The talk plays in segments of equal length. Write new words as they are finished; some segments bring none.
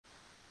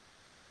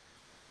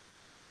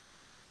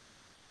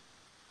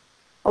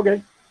Okay,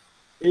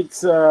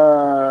 it's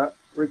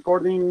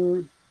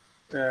recording.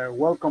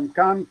 Welcome,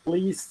 Khan.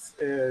 Please,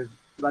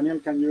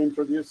 Daniel, can you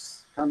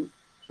introduce Khan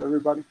to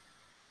everybody?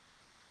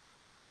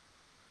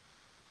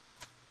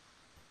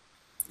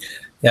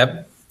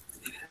 Yep.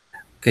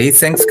 Okay,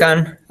 thanks,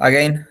 Khan,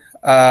 again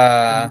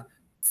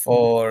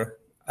for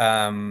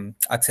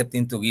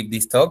accepting to give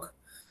this talk.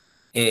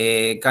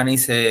 Khan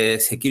is a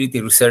security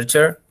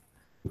researcher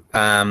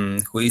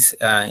who is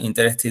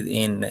interested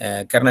in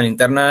kernel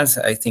internals,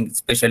 I think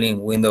especially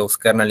in Windows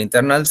kernel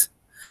internals.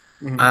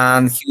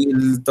 And he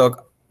will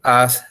talk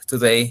us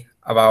today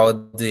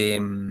about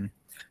the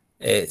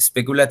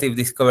speculative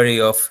discovery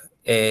of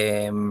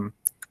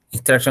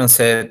instruction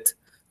set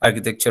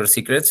architecture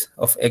secrets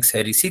of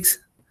x86.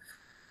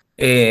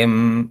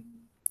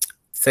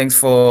 Thanks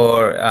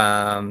for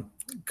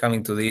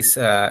coming to this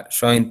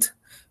joint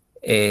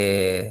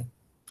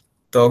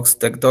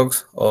tech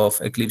talks of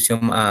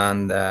Eclypsium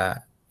and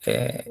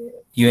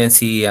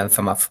UNC and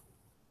FaMAF.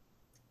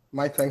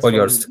 My thanks All for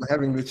yours.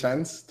 having the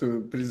chance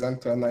to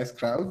present to a nice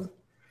crowd.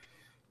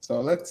 So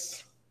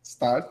let's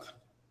start.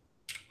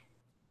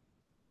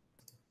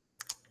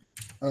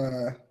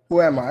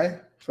 Who am I?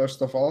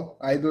 First of all,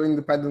 I do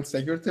independent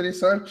security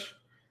research,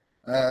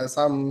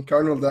 some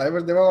kernel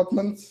driver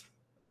development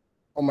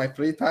on my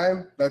free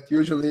time that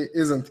usually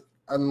isn't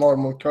a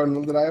normal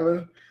kernel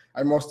driver.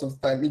 I most of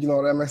the time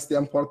ignore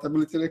MSDM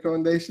portability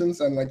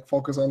recommendations and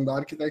focus on the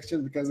architecture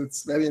because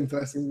it's very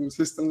interesting to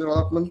system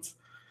development,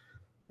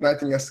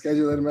 writing a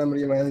scheduler,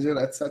 memory manager,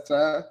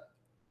 etc.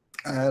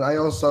 And I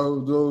also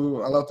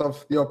do a lot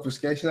of the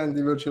obfuscation and the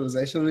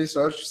virtualization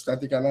research,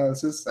 static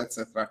analysis,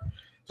 etc.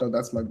 So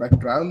that's my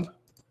background.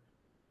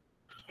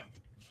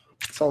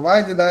 So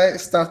why did I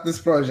start this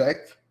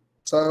project?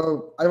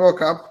 So I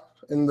woke up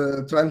in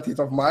the 20th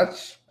of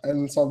March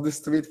and saw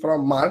this tweet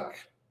from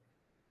Mark.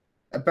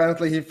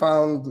 Apparently, he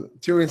found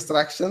 2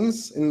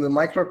 instructions in the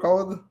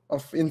microcode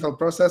of Intel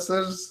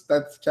processors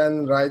that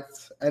can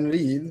write and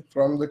read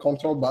from the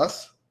control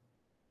bus.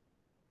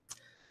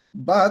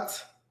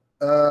 But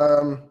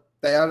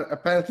they are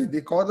apparently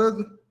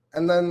decoded,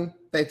 and then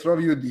they throw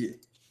UD.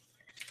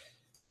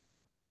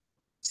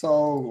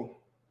 So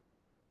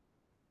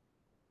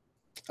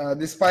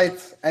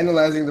despite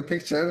analyzing the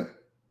picture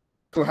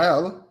to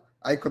hell,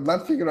 I could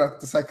not figure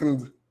out the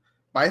second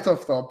byte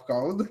of the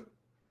opcode,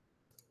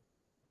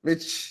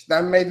 which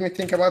then made me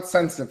think about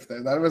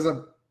SenseSifter. There was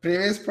a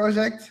previous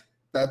project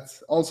that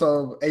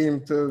also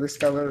aimed to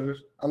discover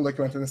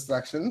undocumented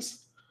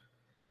instructions,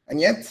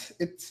 and yet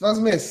it was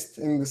missed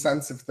in the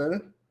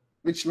SenseSifter,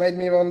 which made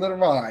me wonder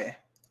why.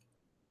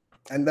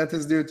 And that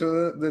is due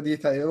to the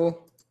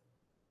detail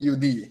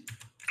UD.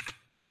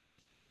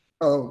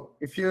 So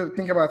if you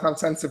think about how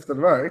SenseSifter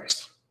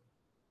works,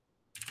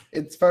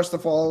 it first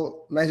of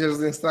all measures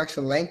the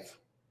instruction length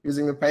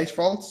using the page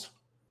faults.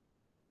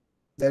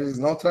 There is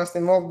no trust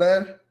involved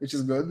there, which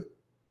is good.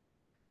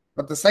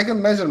 But the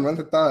second measurement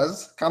it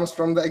does comes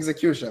from the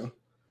execution.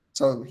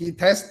 So he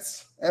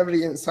tests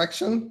every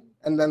instruction,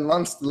 and then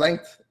once the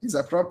length is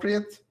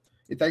appropriate,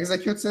 it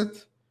executes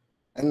it.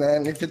 And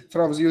then if it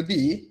throws UD,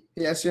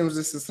 he assumes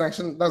this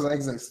instruction doesn't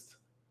exist.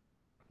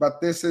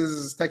 But this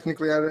is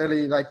technically a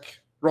really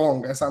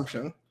wrong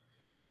assumption.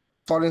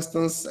 For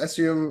instance,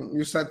 assume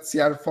you set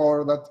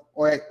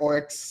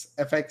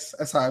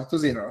cr4.oxfx_sr to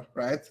 0,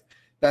 right?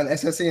 Then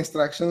SSE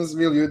instructions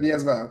will UD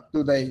as well.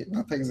 Do they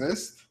not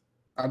exist?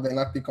 Are they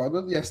not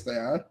decoded? Yes, they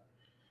are.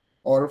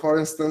 Or for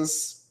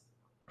instance,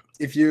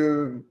 if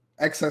you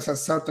access a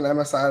certain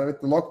MSR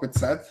with the lockbit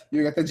set,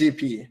 you get a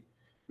GP,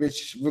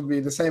 which would be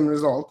the same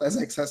result as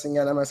accessing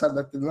an MSR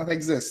that did not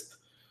exist.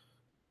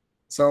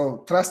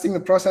 So trusting the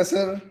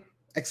processor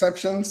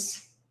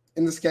exceptions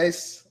in this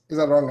case is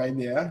a wrong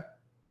idea.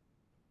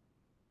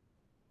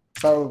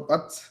 So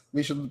what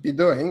we should be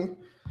doing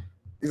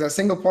is a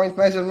single point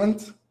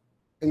measurement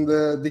in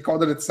the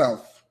decoder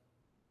itself,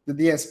 the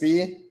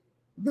DSP,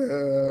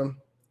 the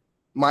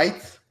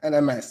MIT, and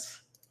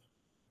MS.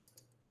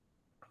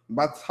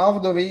 But how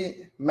do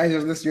we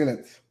measure this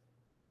unit?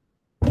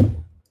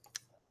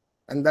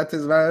 And that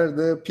is where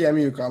the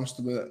PMU comes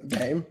to the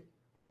game.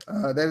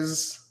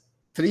 There's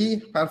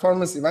 3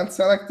 performance event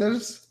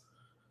selectors: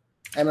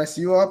 MS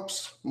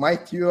UOPS,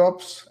 MIT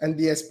UOPS, and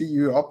DSP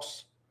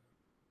UOPS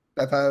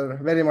that are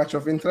very much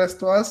of interest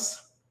to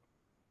us.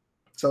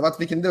 So what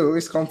we can do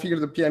is configure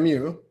the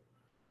PMU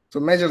to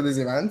measure these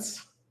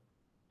events,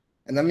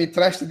 and then we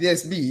trash the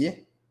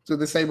DSB to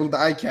disable the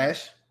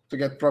iCache to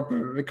get proper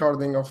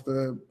recording of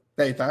the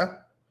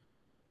data.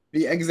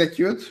 We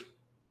execute,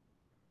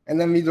 and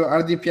then we do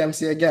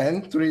RDPMC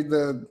again to read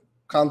the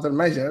counter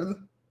measured.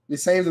 We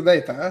save the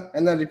data,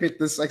 and then repeat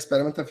this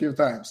experiment a few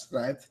times,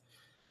 right?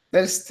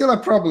 There's still a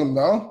problem,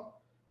 though.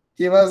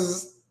 He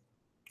was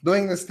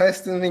doing this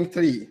test in ring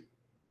 3.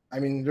 I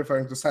mean,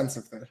 referring to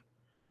SenseSifter.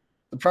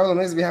 The problem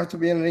is we have to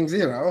be in ring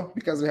 0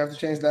 because we have to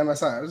change the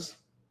MSRs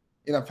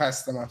in a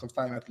fast amount of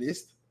time at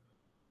least.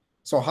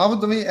 So how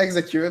do we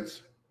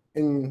execute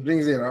in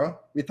ring 0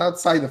 without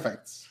side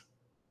effects?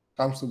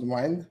 Comes to the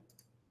mind.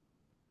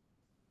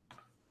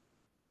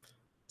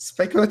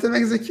 Speculative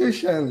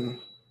execution.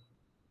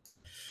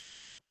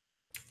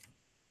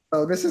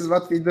 So this is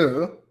what we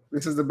do.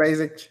 This is the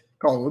basic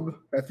code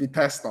that we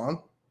test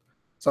on.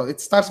 So it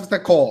starts with a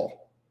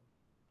call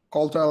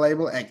to a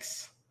label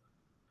X.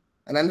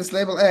 And then this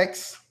label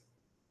X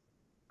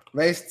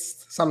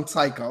wastes some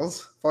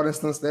cycles. For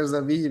instance, there's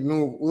a v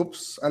new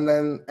oops and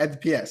then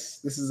add PS.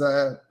 This is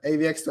a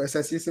AVX to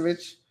SSE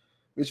switch,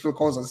 which will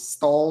cause a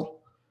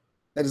stall.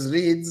 There's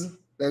reads,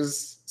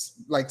 there's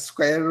like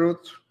square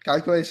root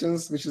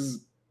calculations, which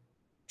is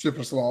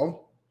super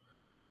slow.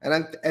 And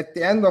then at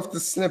the end of the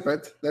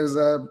snippet, there's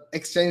a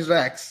exchange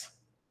rex,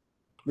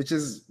 which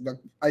is,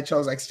 I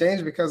chose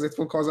exchange because it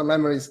will cause a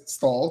memory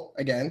stall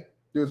again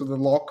due to the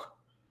lock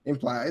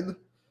implied.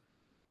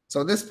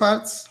 So this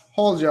part's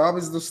whole job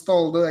is to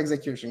stall the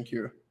execution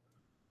queue.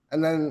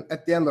 And then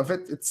at the end of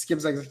it, it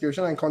skips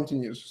execution and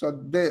continues. So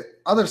the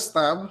other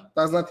stub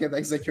does not get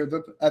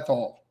executed at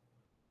all.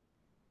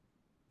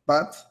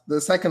 But the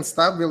second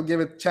stub will give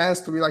it a chance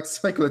to be like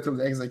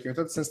speculatively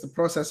executed, since the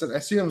processor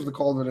assumes the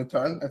call will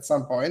return at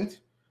some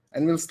point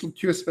and will still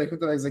queue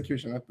speculative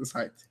execution at the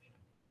site.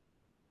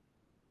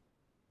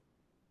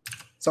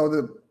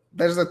 So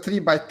there's a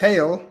 3-byte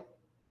tail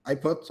I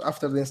put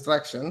after the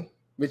instruction,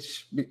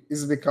 which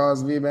is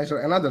because we measure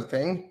another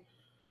thing,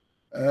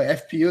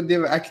 FPU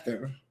div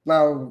active.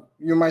 Now,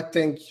 you might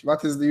think,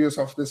 what is the use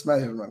of this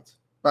measurement?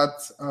 But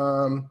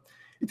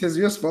it is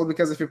useful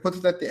because if you put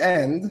it at the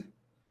end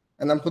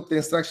and then put the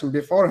instruction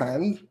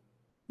beforehand,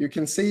 you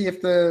can see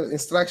if the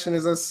instruction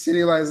is a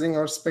serializing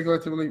or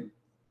speculatively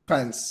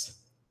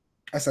fence,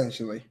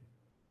 essentially.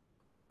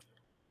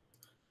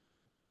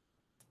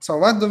 So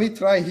what do we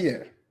try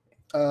here?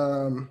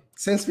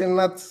 Since we're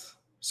not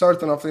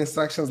certain of the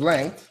instruction's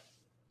length,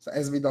 so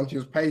as we don't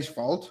use page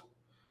fault,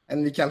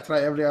 and we can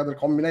try every other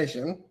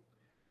combination,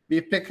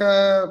 we pick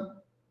a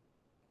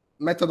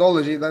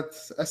methodology that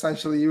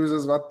essentially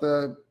uses what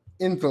the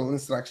Intel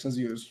instructions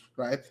use,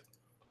 right?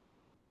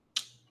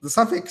 The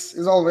suffix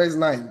is always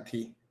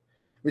 90,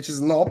 which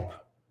is NOP,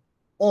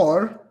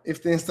 or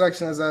if the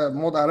instruction has a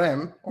mod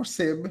RM or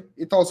SIB,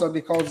 it also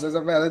decodes as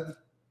a valid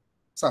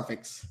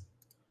suffix.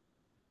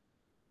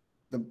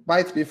 The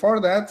byte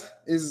before that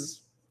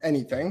is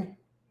anything.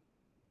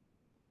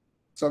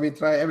 So we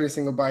try every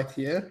single byte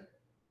here.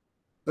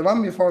 The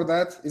one before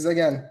that is,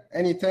 again,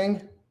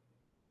 anything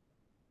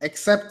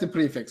except the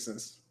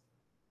prefixes,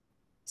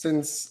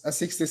 since a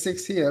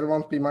 66 here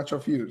won't be much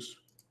of use.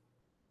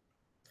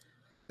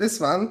 This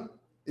one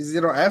is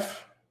 0F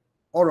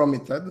or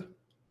omitted,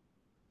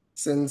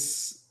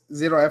 since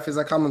 0F is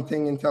a common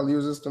thing Intel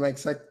uses to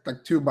make like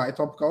 2-byte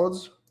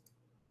opcodes.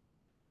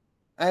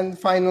 And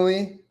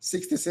finally,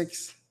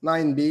 66,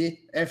 9B,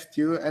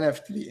 F2, and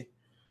F3,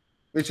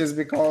 which is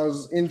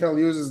because Intel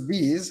uses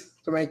these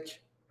to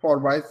make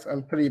 4-byte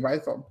and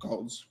 3-byte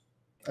opcodes,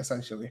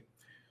 essentially.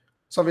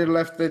 So we're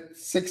left with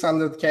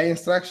 600K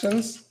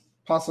instructions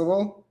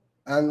possible,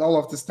 and all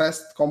of this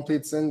test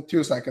completes in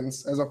 2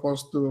 seconds as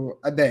opposed to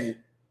a day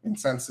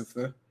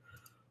insensively.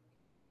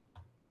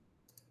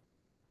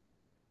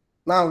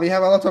 Now we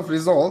have a lot of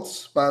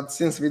results, but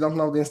since we don't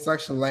know the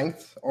instruction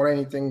length or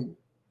anything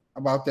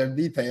about their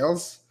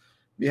details,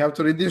 we have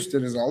to reduce the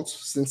results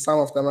since some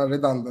of them are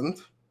redundant.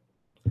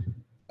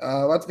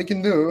 What we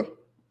can do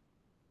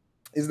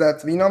is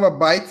that we know a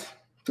byte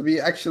to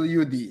be actually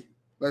UD.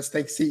 Let's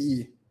take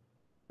CE,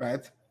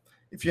 right?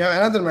 If you have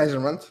another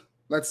measurement,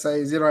 let's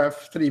say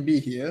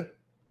 0F3B here,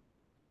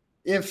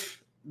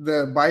 if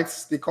the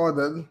bytes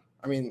decoded,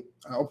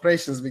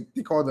 operations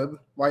decoded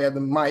via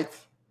the MIT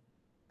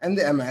and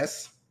the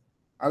MS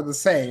are the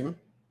same,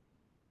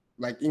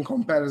 like in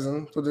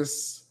comparison to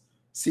this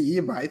CE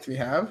byte we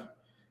have,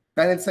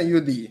 then it's a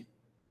UD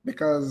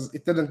because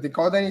it didn't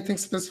decode anything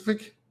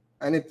specific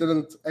and it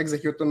didn't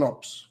execute the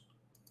NOPs.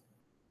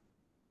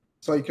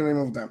 So you can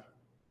remove them.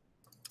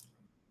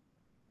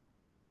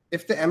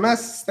 If the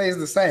MS stays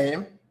the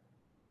same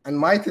and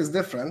MIT is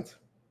different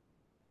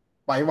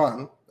by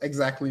 1,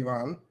 exactly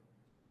 1,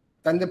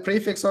 then the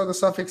prefix or the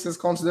suffix is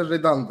considered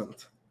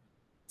redundant.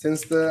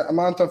 Since the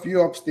amount of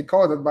UOPs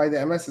decoded by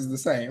the MS is the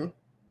same,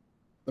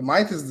 the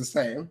MIT is the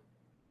same,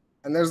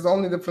 and there's the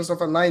only difference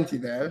of a 90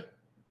 there,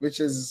 which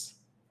is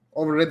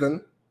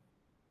overridden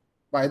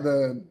by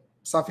the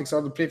suffix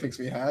or the prefix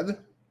we had.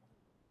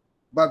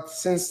 But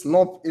since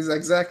NOP is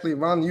exactly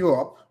 1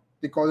 UOP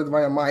decoded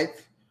via MIT,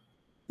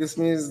 this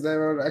means they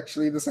were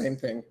actually the same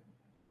thing.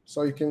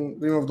 So you can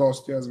remove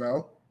those 2 as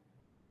well.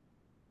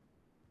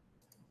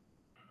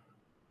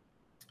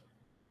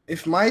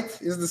 If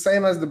MIT is the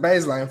same as the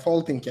baseline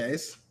faulting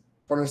case,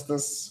 for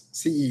instance,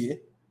 CE,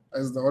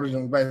 as the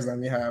original baseline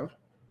we have,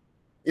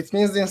 it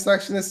means the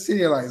instruction is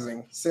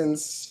serializing,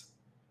 since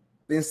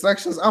the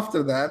instructions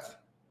after that,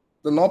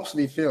 the NOPs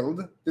we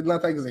filled, did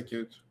not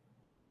execute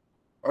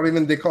or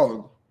even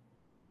decode.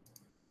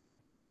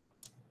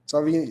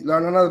 So we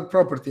learn another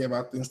property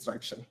about the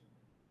instruction.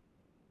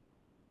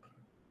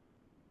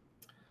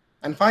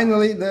 And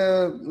finally,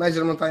 the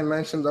measurement I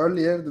mentioned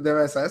earlier, the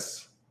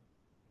DevSS.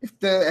 If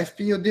the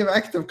FPU div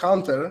active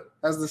counter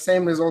has the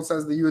same results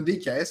as the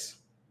UD case,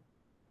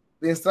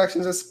 the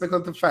instruction is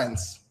speculative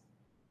fence,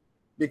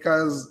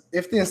 because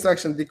if the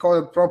instruction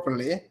decoded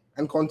properly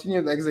and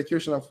continued the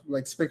execution of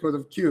like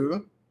speculative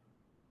queue,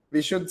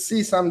 we should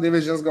see some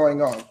divisions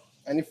going on.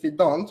 And if we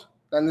don't,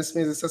 then this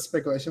means it's a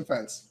speculation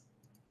fence.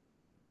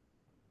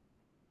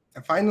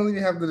 And finally, we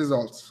have the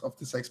results of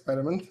this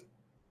experiment.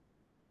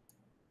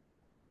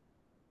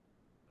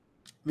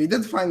 We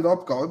did find the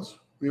opcodes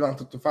we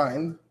wanted to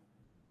find.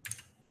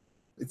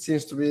 It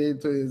seems to be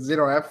to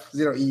 0F,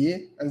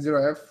 0E, and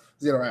 0F,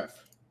 0F.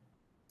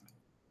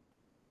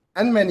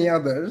 And many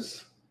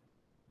others,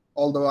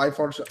 although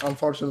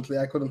unfortunately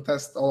I couldn't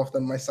test all of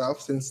them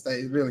myself since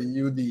they really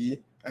UD.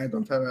 I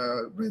don't have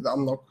a read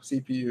unlock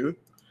CPU.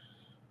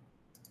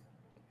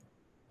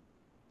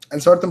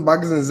 And certain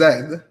bugs in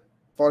Z.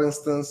 For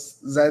instance,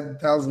 Z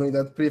tells me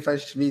that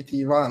prefetch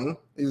VT1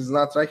 is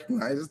not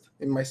recognized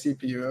in my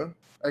CPU,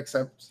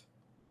 except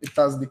it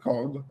does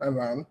decode and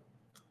run.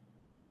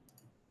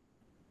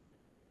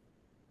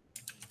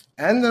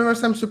 And there were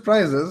some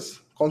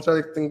surprises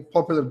contradicting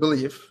popular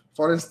belief.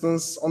 For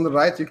instance, on the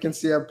right, you can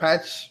see a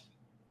patch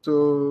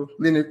to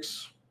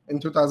Linux in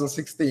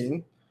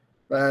 2016,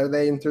 where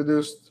they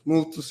introduced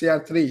move to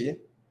CR3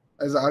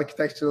 as an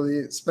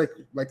architecturally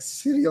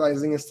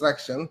serializing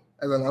instruction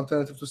as an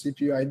alternative to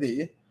CPU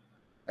ID,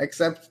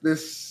 except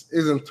this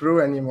isn't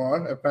true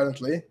anymore,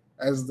 apparently,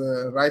 as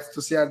the writes to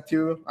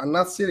CR2 are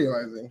not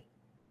serializing.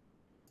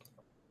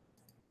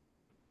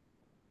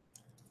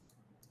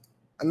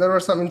 And there were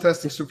some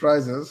interesting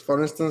surprises.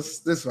 For instance,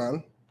 this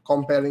one,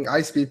 comparing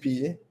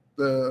IcePP,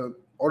 the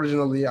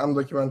originally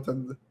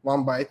undocumented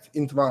 1 byte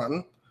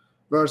int1,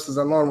 versus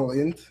a normal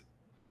int.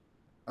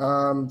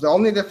 The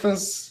only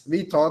difference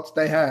we thought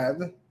they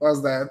had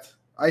was that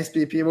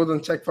IcePP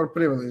wouldn't check for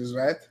privileges,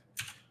 right?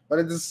 But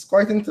it is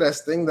quite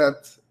interesting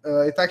that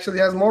it actually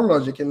has more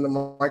logic in the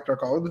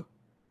microcode,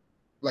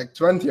 like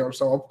 20 or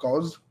so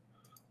opcodes,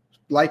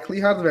 likely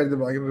hardware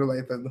debug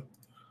related.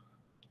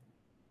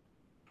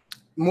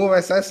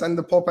 MoveSS and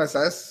the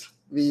PopSS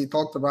we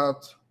talked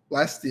about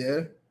last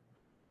year,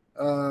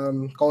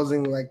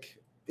 causing like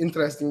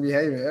interesting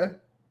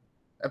behavior,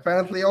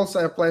 apparently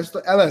also applies to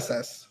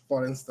LSS,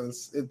 for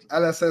instance.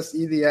 LSS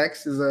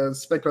EDX is a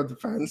speculative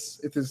fence.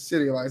 It is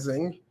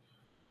serializing.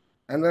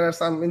 And there are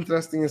some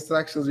interesting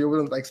instructions you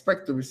wouldn't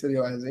expect to be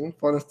serializing.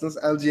 For instance,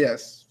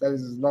 LGS. There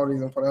is no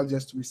reason for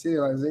LGS to be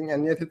serializing,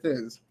 and yet it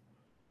is.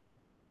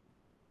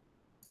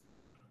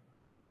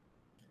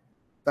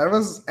 There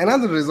was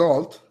another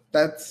result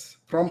that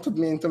prompted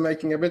me into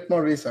making a bit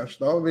more research,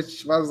 though,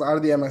 which was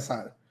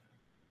RDMSR.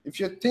 If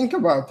you think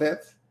about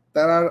it,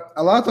 there are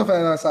a lot of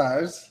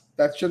MSRs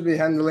that should be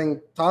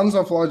handling tons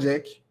of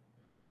logic,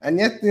 and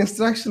yet the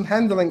instruction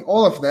handling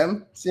all of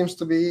them seems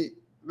to be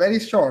very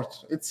short.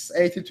 It's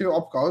 82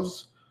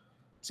 opcodes.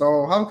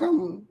 So how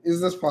come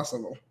is this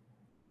possible?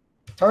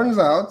 Turns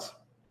out,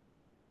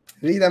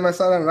 read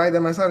MSR and write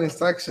MSR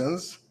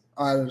instructions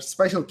are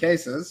special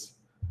cases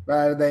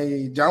where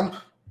they jump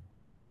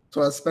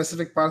to a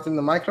specific part in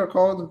the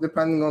microcode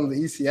depending on the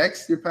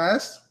ECX you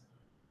pass,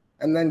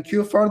 and then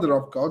queue further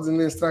opcodes in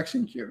the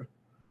instruction queue.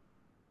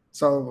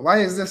 So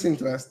why is this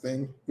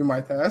interesting, you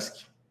might ask?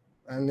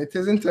 And it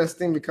is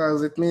interesting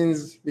because it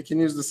means we can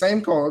use the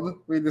same code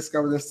we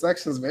discovered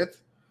instructions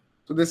with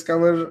to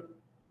discover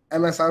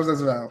MSRs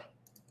as well,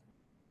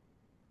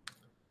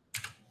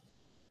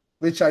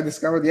 which I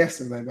discovered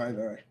yesterday, by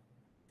the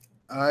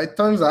way. It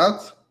turns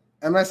out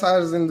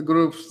MSRs in the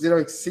groups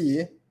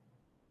 0xC,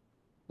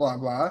 blah,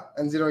 blah,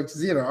 and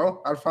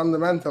 0x0 are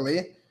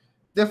fundamentally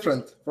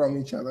different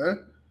from each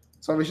other,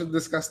 so we should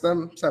discuss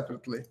them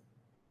separately.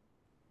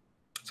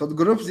 So the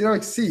group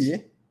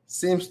 0xC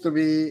seems to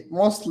be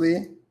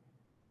mostly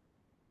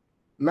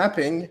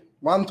mapping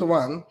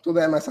one-to-one to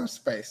the MSR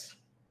space.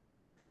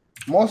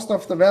 Most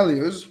of the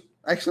values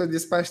actually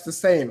dispatch the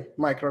same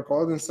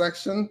microcode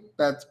instruction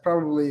that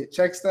probably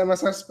checks the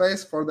MSR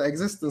space for the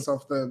existence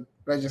of the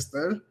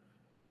register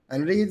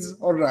and reads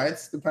or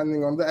writes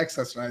depending on the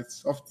access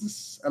rights of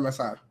this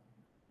MSR.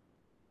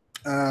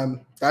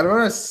 There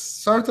were a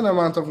certain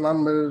amount of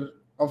number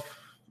of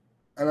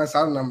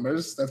MSR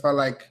numbers that were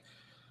like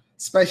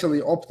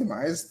specially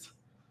optimized.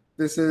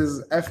 This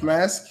is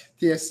fmask,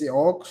 TSC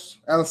aux,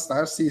 L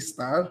star, C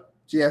star,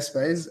 GS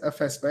space,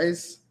 FS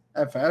space,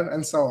 FR,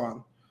 and so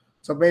on.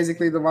 So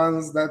basically the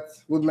ones that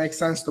would make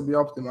sense to be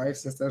optimized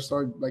since they're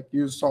so like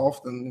used so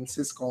often in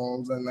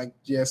syscalls and like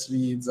GS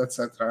reads,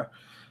 etc.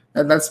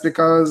 And that's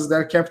because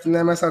they're kept in the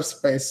MSR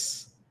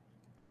space.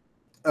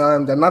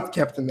 They're not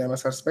kept in the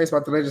MSR space,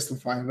 but the register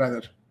file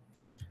rather.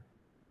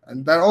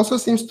 And there also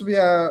seems to be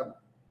a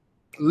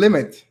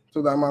limit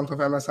to the amount of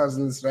MSRs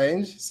in this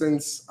range,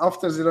 since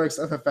after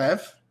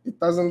 0xFFF, it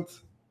doesn't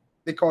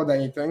decode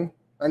anything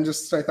and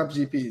just straight up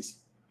GPs.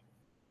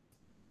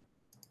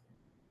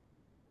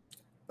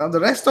 Now the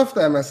rest of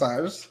the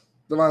MSRs,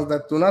 the ones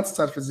that do not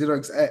start with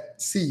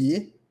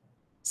 0xC,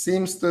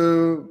 seems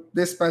to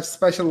dispatch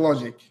special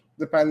logic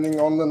depending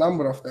on the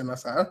number of the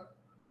MSR.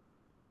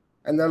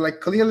 And they're like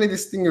clearly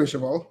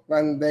distinguishable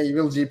when they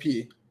will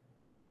GP.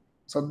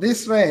 So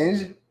this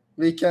range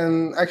we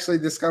can actually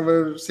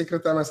discover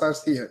secret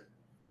MSRs here.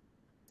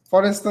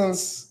 For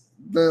instance,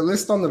 the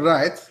list on the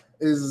right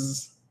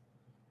is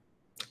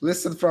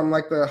listed from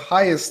like the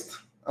highest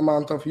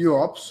amount of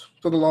UOPs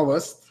to the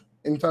lowest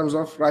in terms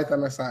of right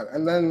MSR.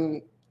 And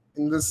then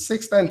in the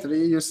 6th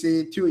entry, you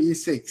see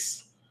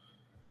 2E6.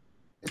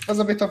 It was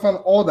a bit of an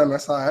odd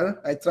MSR.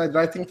 I tried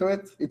writing to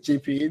it, it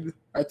GP'd.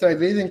 I tried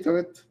reading to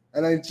it,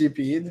 and then it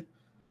GP'd.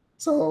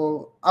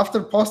 So after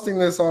posting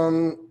this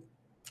on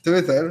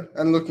Twitter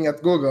and looking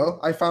at Google,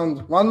 I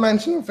found one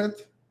mention of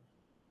it,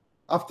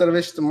 after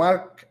which the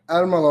Mark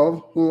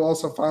Ermalov, who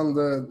also found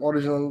the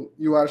original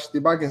UARCH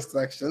debug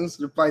instructions,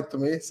 replied to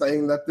me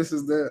saying that this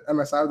is the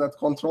MSR that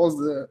controls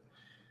the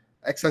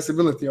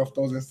accessibility of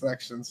those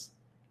instructions.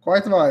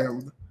 Quite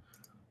wild.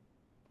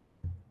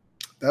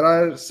 There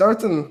are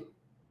certain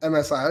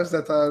MSRs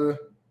that are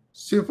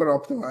super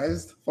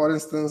optimized. For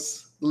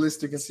instance, the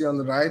list you can see on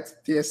the right,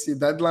 TSC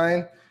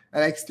deadline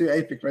and X2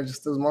 APIC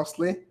registers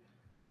mostly.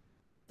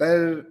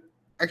 They're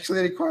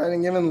actually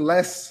requiring even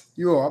less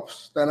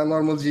UOPs than a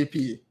normal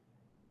GP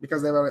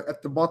because they were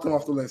at the bottom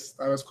of the list.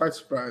 I was quite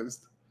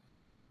surprised.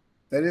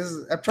 There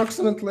is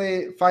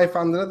approximately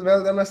 500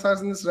 valid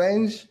MSRs in this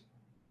range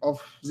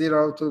of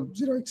 0 to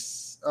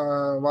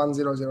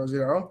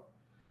 0x1000.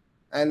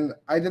 And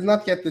I did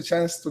not get the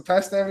chance to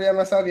test every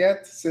MSR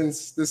yet,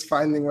 since this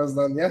finding was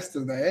done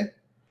yesterday.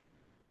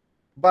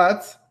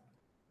 But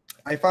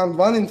I found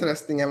one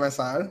interesting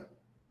MSR,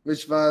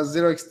 which was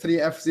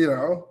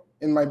 0x3F0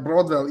 in my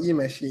Broadwell E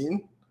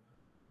machine,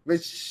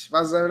 which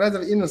was a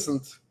rather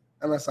innocent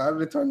MSR,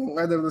 returning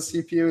whether the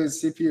CPU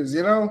is CPU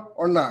 0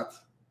 or not.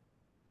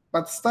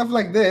 But stuff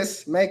like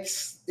this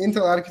makes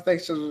Intel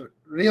architecture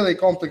really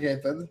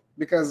complicated,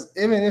 because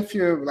even if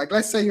you, like,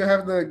 let's say you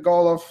have the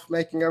goal of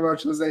making a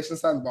virtualization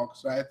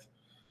sandbox, right?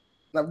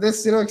 Now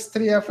this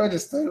 0x3F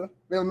register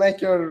will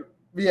make your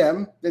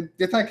VM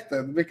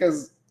detected,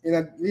 because in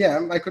a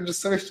VM, I could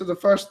just switch to the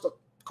first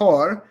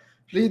core,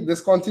 read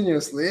this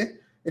continuously.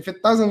 If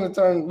it doesn't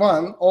return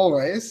 1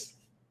 always,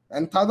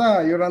 and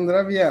tada, you're under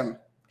a VM.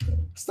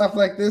 Stuff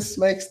like this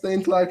makes the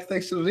Intel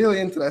architecture really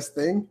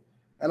interesting,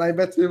 and I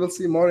bet we will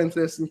see more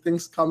interesting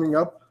things coming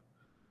up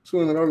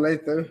sooner or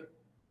later.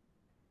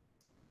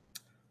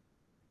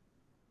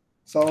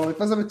 So it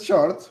was a bit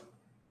short.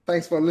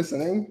 Thanks for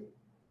listening.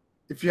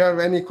 If you have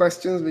any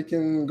questions, we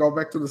can go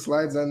back to the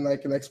slides and I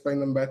can explain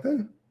them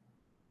better.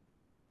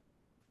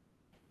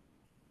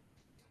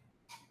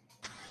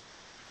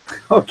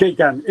 Okay,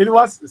 Can. It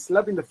was a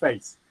slap in the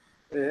face.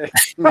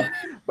 But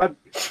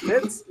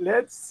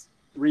let's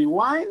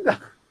rewind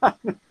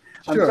and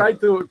try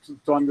to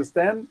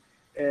understand.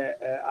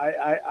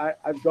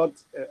 I've got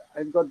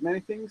many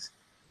things,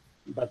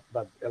 but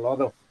a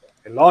lot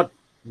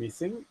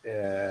missing.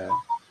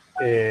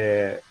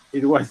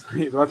 It was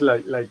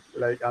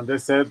like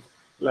Andres said,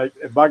 like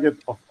a bucket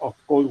of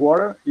cold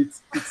water.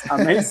 It's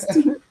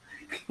amazing.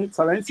 It's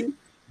amazing.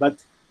 But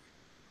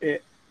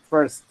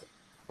first,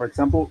 for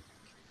example,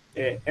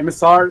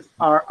 MSRs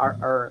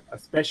are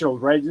special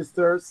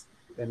registers,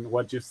 and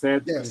what you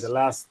said in the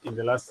last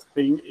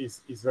thing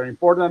is very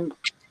important.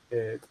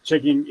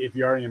 Checking if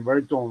you are in a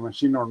virtual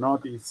machine or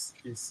not is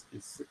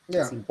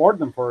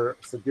important for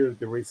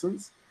security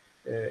reasons.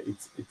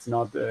 It's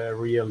not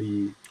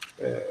really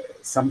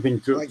something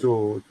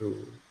to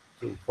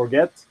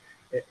forget.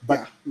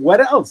 But what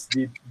else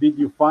did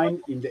you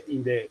find in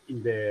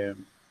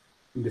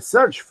the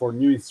search for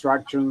new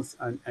instructions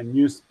and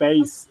new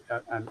space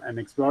and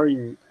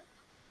exploring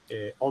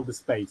all the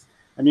space?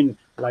 I mean,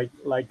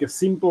 like a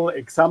simple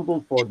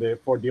example for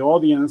the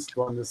audience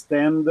to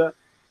understand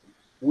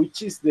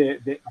which is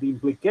the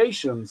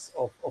implications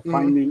of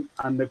finding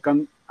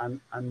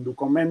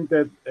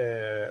undocumented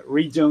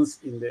regions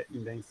in the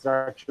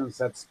instruction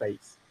set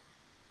space.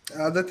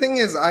 The thing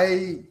is,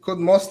 I could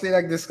mostly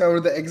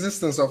discover the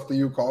existence of the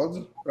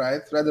U-code,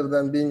 right, rather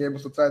than being able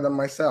to try them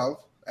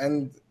myself.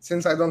 And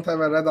since I don't have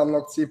a red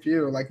unlocked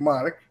CPU like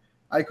Mark,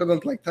 I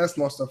couldn't test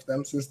most of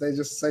them since they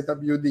just set up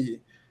UD.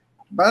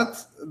 But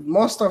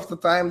most of the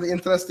time, the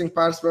interesting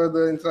parts were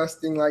the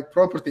interesting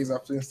properties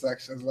of the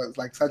instructions,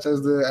 such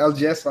as the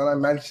LGS one I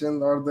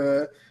mentioned, or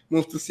the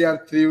move to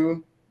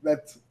CR3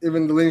 that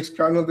even the Linux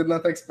kernel did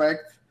not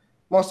expect.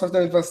 Most of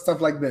them it was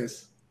stuff like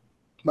this.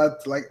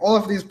 But all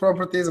of these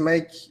properties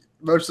make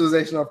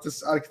virtualization of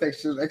this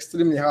architecture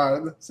extremely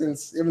hard,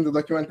 since even the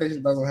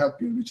documentation doesn't help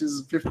you, which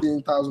is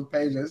 15,000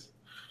 pages.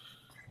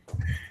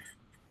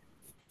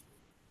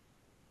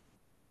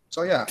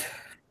 So yeah,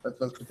 that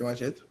was pretty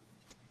much it.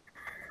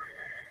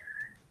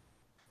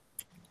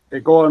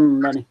 Go on,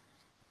 Manny.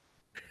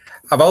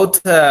 About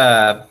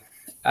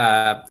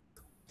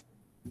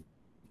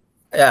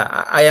yeah,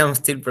 I am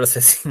still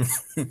processing.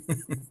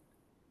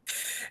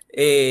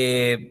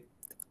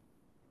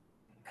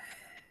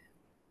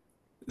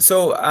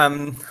 So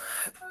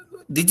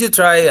did you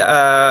try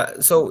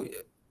so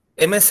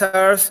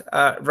MSRs,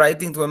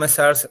 writing to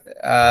MSRs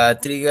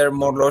trigger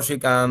more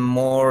logic and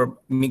more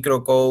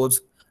microcodes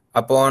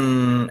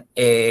upon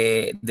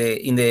in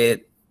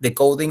the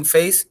decoding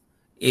phase?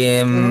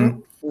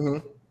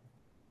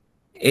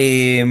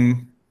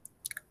 Can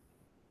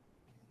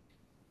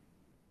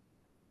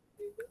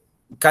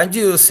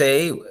you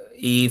say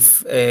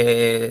if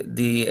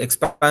the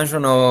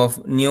expansion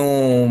of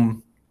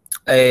new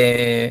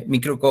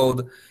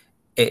micro-ops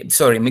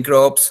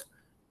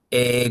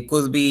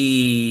could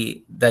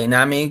be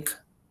dynamic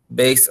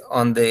based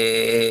on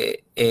the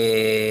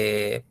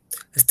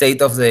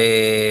state of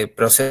the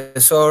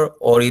processor,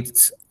 or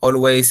it's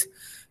always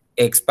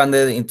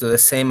expanded into the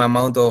same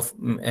amount of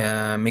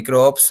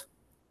micro-ops?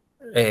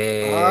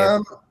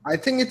 I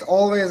think it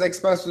always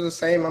expands to the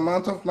same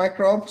amount of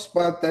micro-ops,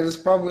 but there is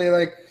probably,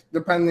 like,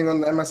 depending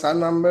on the MSR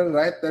number,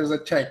 right, there's a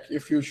check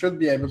if you should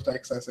be able to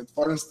access it.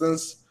 For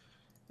instance,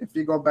 if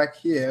we go back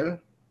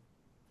here,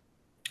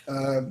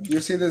 you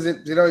see the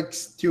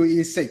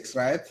 0x2e6,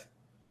 right?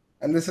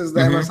 And this is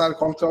the MSR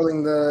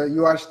controlling the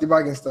UART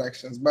debug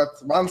instructions. But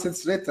once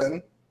it's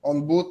written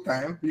on boot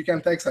time, you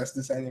can't access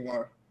this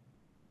anymore.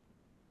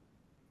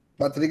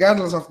 But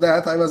regardless of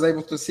that, I was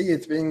able to see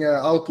it being an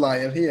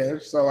outlier here.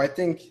 So I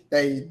think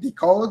they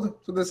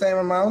decode to the same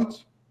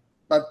amount,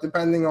 but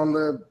depending on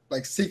the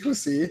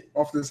secrecy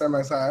of this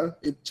MSR,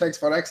 it checks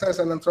for access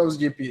and then throws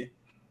GP.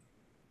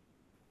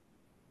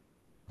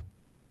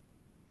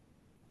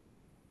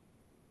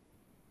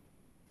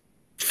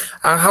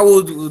 And how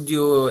would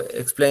you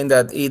explain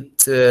that it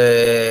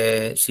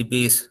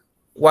GPs?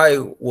 Why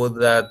would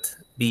that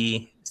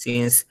be?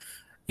 Since,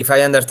 if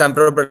I understand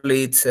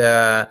properly, it's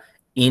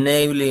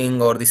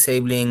enabling or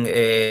disabling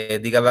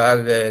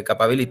debug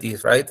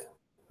capabilities, right?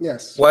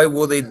 Yes. Why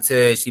would it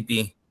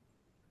GP?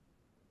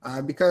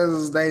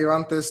 Because they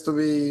want this to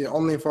be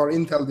only for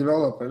Intel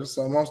developers.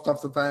 So most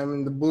of the time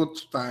in the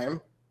boot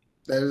time,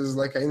 there is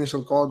like an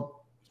initial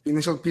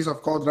piece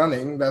of code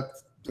running that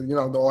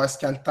the OS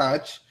can't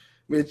touch,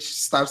 which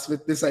starts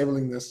with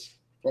disabling this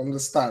from the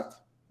start.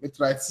 It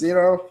writes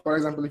 0. For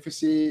example, if you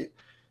see,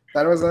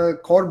 there was a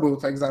core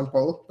boot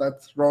example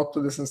that wrote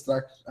to this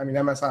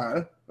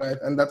MSR, right?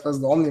 And that was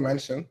the only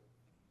mention.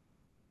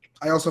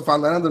 I also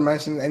found another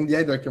mention in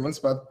NDA documents,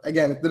 but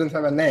again, it didn't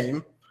have a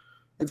name.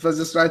 It was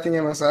just writing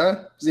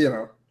MSR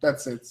 0.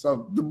 That's it.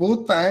 So the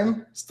boot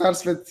time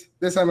starts with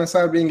this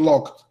MSR being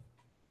locked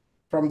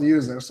from the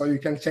user, so you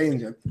can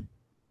change it.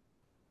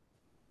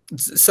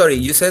 Sorry,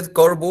 you said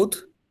core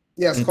boot?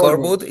 Yes, in core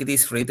boot, it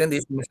is written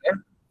this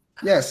MSR?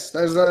 Yes,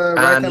 there's a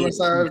write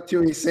MSR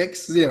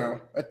 2e6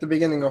 0 at the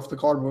beginning of the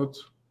core boot,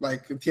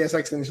 like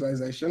TSX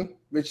initialization,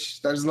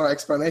 which there's no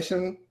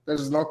explanation,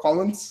 there's no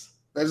comments,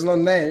 there's no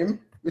name,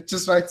 it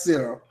just writes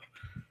 0.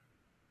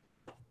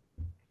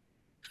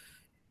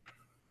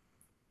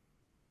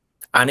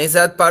 And is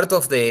that part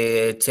of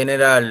the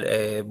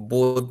general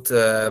boot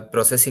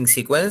processing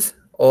sequence,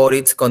 or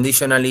it's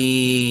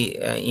conditionally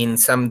in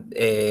some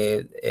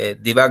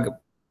debug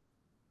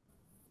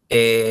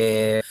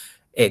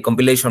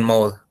compilation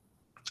mode?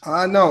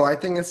 No, I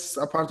think it's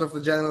a part of the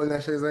general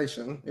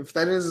initialization. If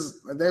there's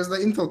the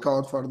Intel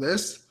code for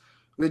this,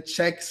 which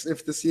checks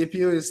if the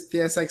CPU is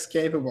TSX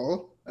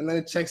capable, and then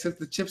it checks if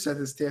the chipset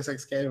is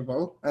TSX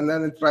capable, and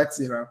then it writes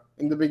 0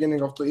 in the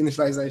beginning of the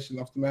initialization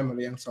of the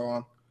memory and so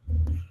on.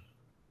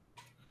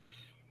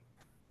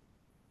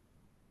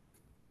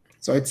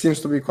 So it seems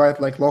to be quite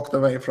locked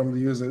away from the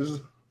users.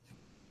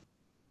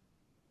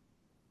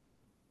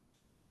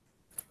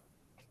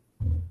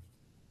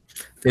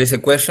 There is a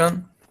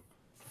question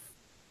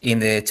in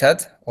the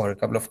chat, or a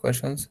couple of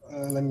questions.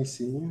 Let me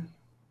see.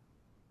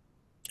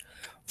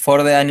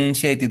 For the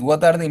uninitiated,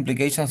 what are the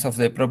implications of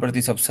the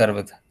properties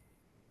observed?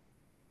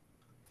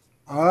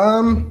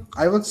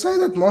 I would say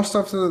that most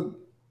of the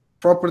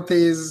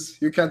properties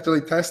you can't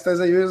really test as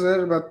a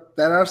user, but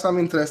there are some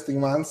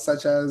interesting ones,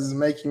 such as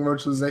making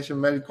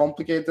virtualization very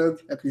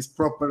complicated, at least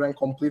proper and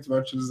complete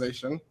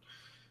virtualization.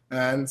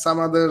 And some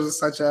others,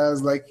 such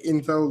as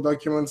Intel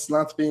documents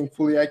not being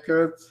fully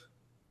accurate,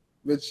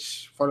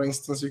 which, for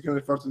instance, you can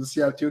refer to the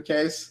CR2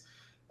 case.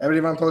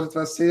 Everyone thought it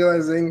was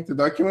serializing. The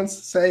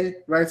documents say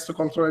writes to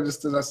control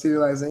registers are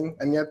serializing,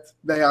 and yet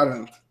they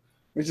aren't,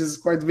 which is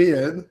quite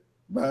weird,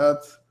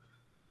 but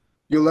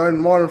you learn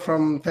more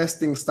from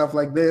testing stuff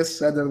like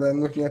this rather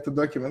than looking at the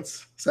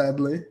documents,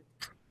 sadly.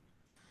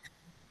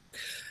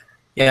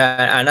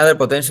 Yeah, another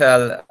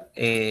potential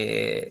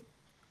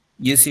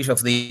usage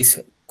of this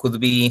could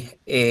be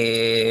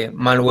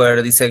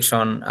malware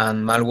dissection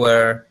and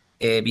malware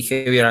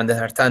behavior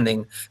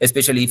understanding,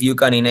 especially if you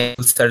can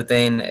enable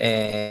certain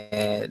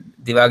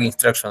debug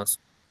instructions.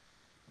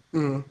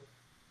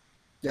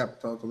 Yeah,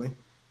 totally.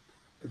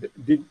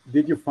 Did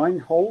you find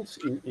holes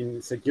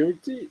in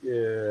security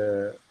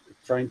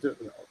trying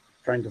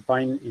to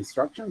find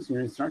instructions, new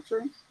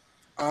instructions?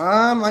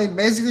 I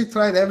basically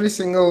tried every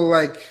single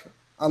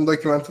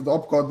undocumented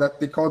opcode that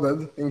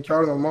decoded in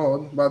kernel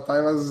mode, but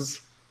I was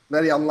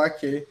very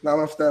unlucky. None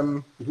of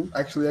them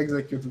actually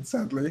executed,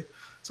 sadly.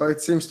 So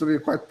it seems to be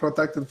quite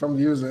protected from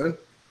the user.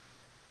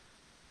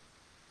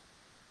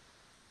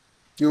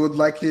 You would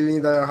likely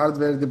need a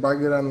hardware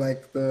debugger and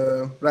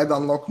the red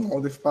unlock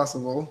mode if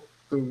possible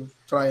to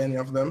try any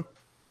of them.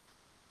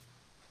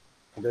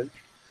 There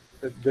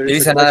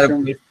is another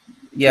question.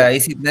 Yeah,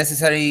 is it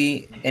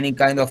necessary any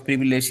kind of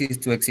privileges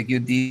to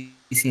execute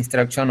this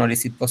instruction, or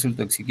is it possible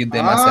to execute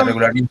them as a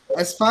regular input?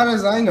 As far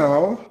as I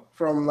know,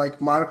 from like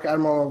Mark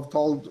Ermolov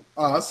told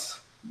us,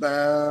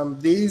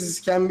 these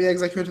can be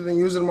executed in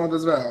user mode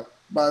as well,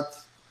 but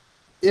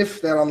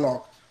if they're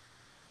unlocked.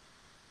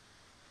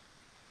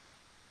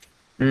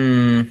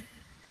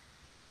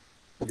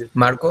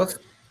 Marcos,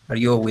 are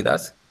you with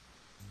us?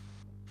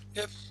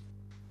 Yep.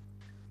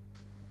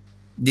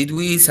 Did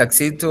we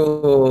succeed to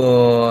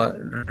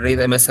read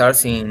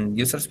MSRs in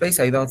user space?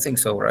 I don't think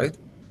so, right?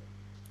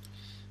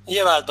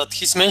 Yeah, but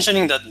he's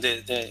mentioning that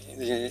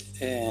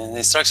the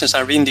instructions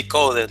are being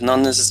decoded, not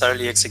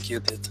necessarily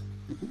executed.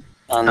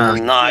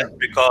 And no, I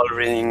recall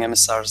reading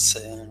MSRs.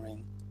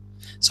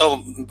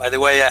 So, by the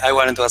way, I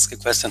wanted to ask a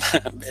question.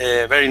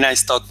 Very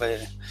nice talk.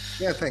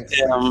 Yeah, thanks.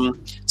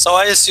 So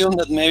I assume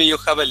that maybe you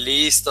have a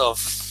list of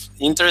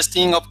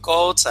interesting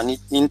opcodes and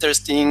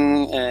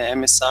interesting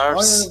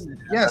MSRs.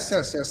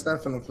 Yes,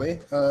 definitely.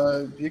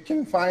 You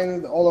can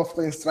find all of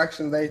the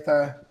instruction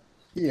data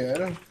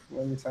here.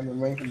 Let me send a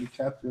link in the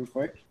chat real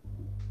quick.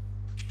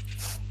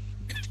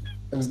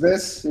 There's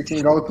this. You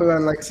can go to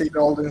and like see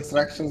all the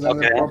instructions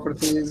and the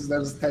properties.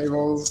 There's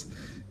tables.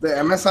 The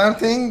MSR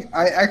thing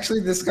I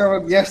actually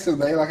discovered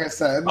yesterday, like I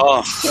said.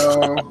 Oh.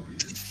 So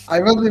I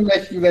will be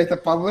making data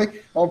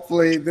public,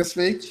 hopefully this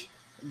week,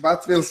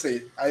 but we'll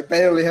see. I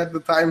barely had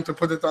the time to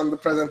put it on the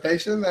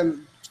presentation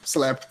and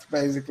slept,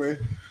 basically.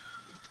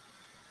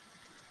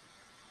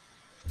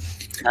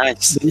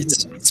 Nice.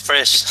 It's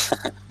fresh.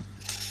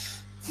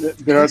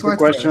 There are two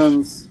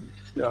questions.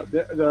 Yeah,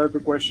 there are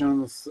two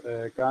questions,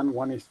 Khan.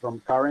 One is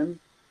from Karen.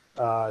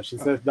 She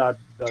says that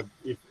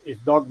if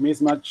dog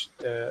mismatch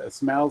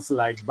smells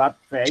like bad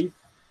faith,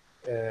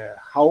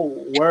 how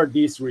were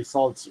these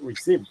results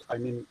received? I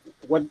mean,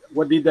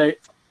 what did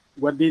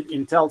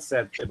Intel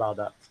said about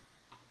that?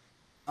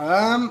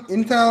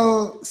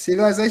 Intel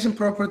serialization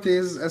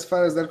properties, as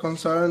far as they're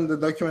concerned, the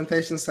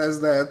documentation says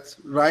that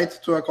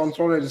write to a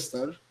control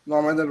register,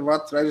 no matter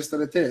what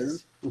register it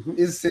is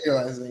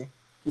serializing.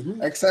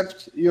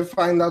 Except you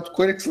find out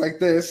quirks like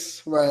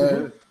this,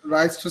 where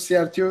writes to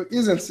CR2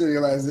 isn't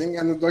serializing,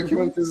 and the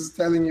document is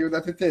telling you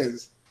that it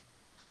is.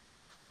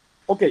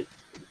 Okay.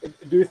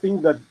 Do you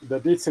think that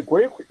it's a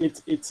quirk?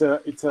 It's I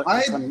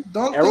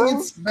don't think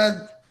it's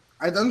bad.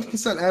 I don't think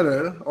it's an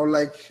error or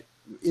like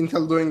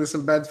Intel doing this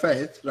in bad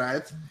faith,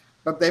 right?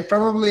 But they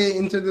probably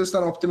introduced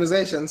an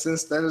optimization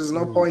since there is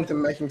no point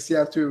in making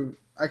CR2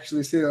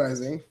 actually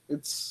serializing.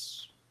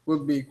 It's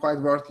would be quite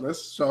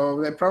worthless.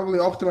 So they probably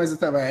optimized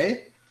it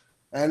away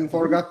and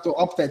forgot to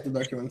update the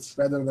documents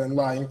rather than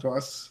lying to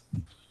us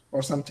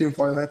or some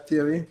tinfoil hat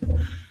theory.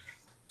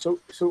 So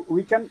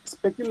we can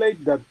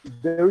speculate that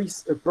there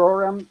is a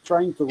program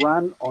trying to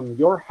run on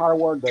your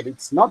hardware that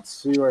it's not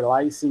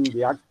serializing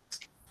the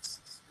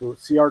access to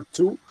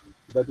CR2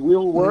 that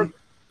will work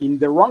in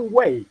the wrong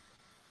way.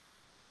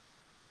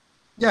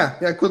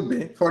 Yeah, could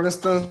be. For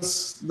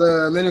instance,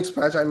 the Linux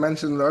patch I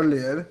mentioned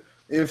earlier,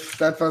 if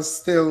that was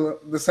still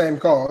the same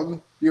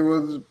code,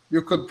 you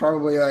could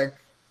probably like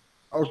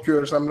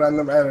occur some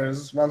random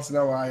errors once in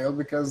a while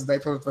because they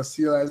thought it was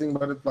serializing,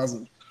 but it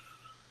wasn't.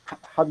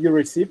 Have you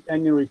received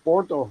any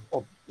report of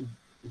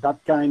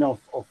that kind of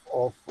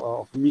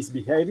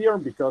misbehavior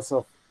because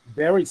of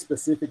very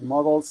specific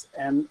models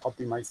and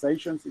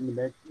optimizations in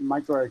the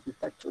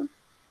microarchitecture?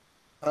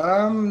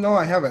 No,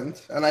 I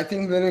haven't. And I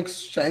think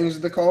Linux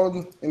changed the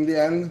code in the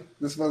end.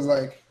 This was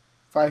like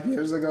 5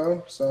 years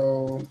ago.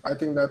 So I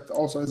think that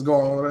also is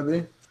gone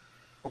already.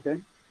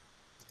 Okay.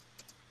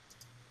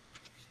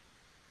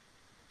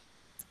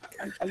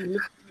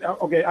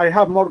 Okay, I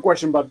have more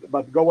questions,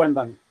 but go on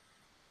then.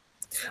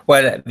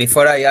 Well,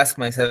 before I ask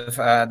myself,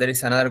 there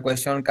is another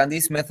question. Can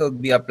this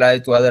method be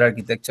applied to other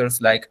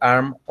architectures like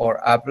ARM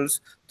or Apple's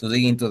to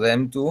dig into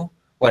them too?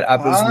 Well,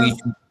 Apple's we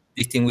should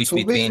distinguish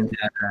between...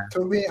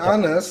 to be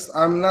honest,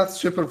 I'm not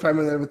super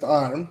familiar with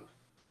ARM.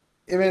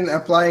 Even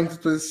applying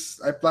this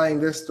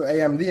to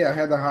AMD, I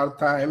had a hard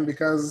time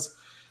because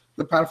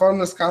the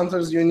performance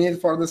counters you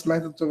need for this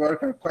method to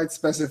work are quite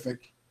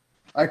specific.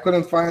 I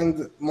couldn't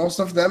find most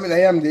of them in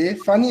AMD.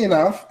 Funny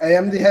enough,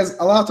 AMD has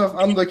a lot of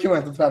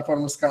undocumented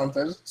performance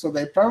counters, so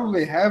they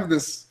probably have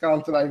this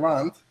counter I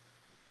want,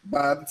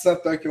 but it's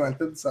not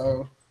documented,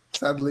 so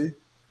sadly,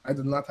 I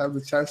did not have the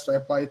chance to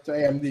apply it to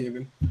AMD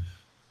even.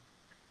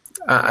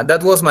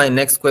 That was my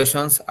next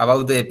questions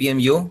about the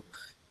PMU.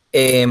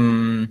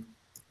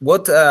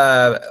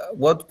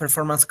 What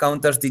performance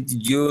counters did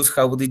you use?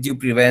 How did you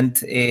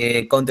prevent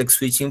context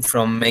switching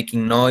from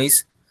making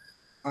noise?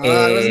 I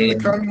was in the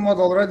kernel mode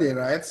already,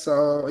 right?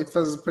 So it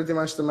was pretty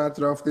much the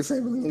matter of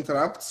disabling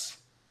interrupts.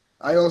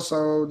 I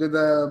also did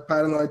a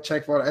paranoid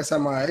check for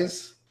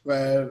SMIs,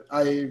 where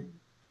I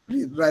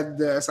read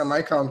the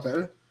SMI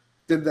counter,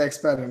 did the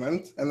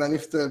experiment, and then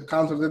if the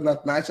counter did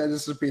not match, I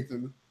just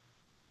repeated.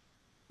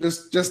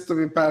 Just to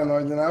be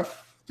paranoid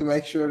enough to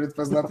make sure it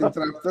was not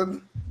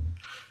interrupted.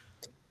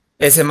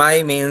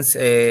 SMI means,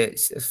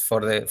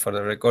 for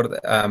the record,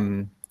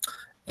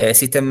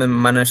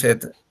 system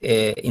managed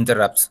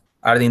interrupts.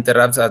 are the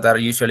interrupts that are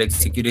usually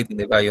executed in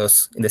the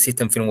BIOS, in the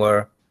system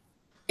firmware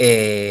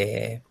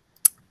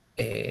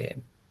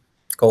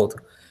code.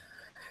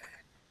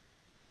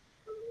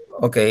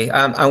 Okay,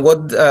 and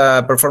what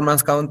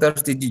performance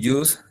counters did you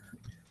use?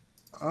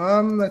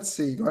 Let's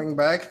see, going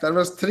back, there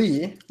was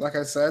 3, like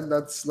I said,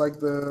 that's like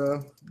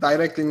the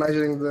directly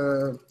measuring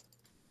the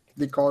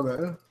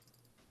decoder.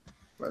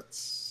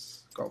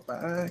 Let's go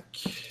back.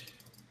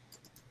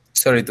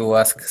 Sorry to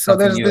ask So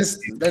something.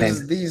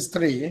 there's these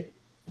 3,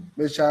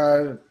 which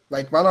are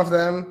like one of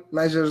them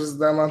measures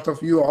the amount of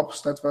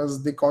UOPs that was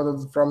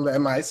decoded from the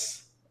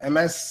MS.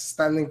 MS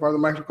standing for the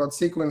microcode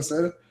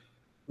sequencer,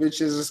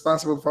 which is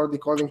responsible for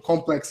decoding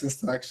complex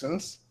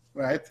instructions,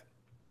 right?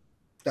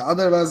 The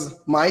other was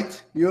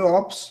MIT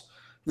UOPs.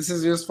 This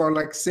is used for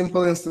like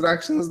simple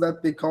instructions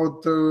that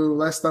decode to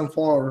less than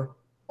 4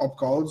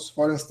 opcodes.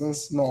 For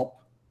instance, NOP,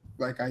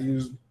 like I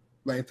used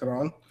later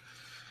on.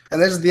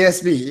 And there's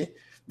DSB.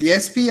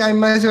 DSP I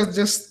measured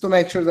just to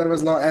make sure there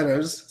was no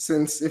errors,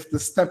 since if the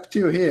step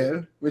 2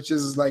 here, which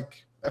is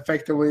like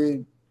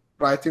effectively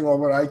writing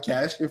over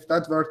iCache, if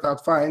that worked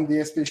out fine,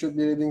 DSP should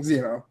be reading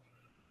 0.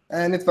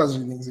 And it was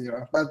reading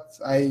 0, but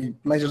I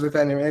measured it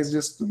anyways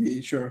just to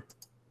be sure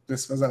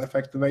this was an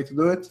effective way to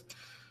do it.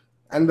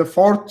 And the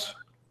 4th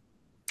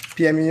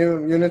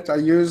PMU unit I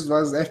used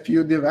was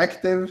FPU div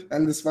active,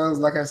 and this was,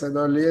 like I said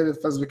earlier,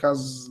 it was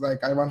because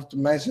like I wanted to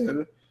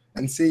measure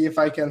and see if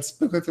I can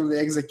speculatively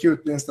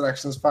execute the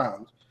instructions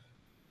found.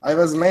 I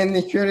was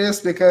mainly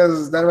curious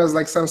because there was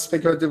like some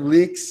speculative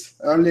leaks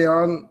early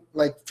on,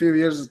 like a few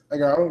years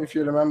ago, if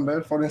you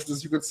remember. For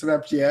instance, you could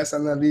swap GS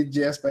and then read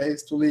GS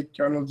base to leak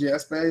kernel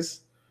GS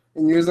base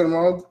in user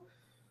mode.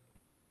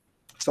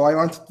 So I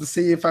wanted to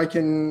see if I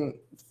can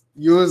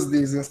use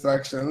these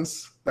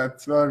instructions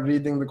that were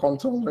reading the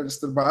control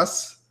register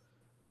bus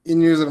in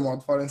user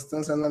mode, for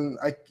instance, and then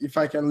if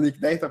I can leak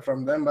data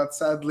from them. But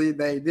sadly,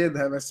 they did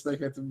have a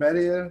speculative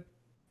barrier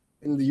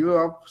in the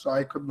UOP, so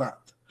I could not.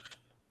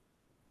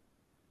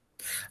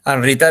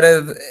 And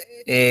retarded,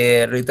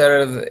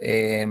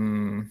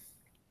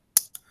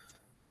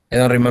 I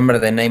don't remember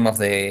the name of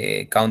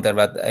the counter,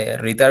 but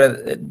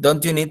retarded,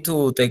 don't you need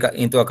to take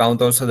into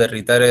account also the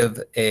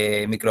retarded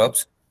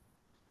microops?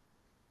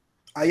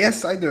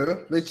 Yes, I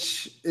do,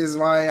 which is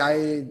why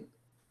I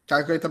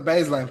calculate a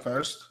baseline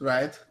first,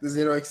 right? The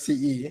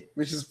 0xCE,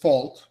 which is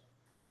fault,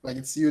 like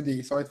it's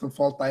UD, so it will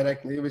fault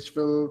directly, which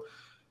will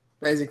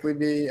basically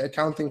be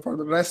accounting for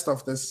the rest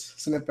of this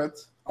snippet,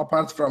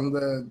 apart from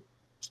the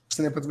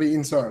snippet we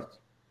insert,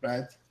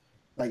 right?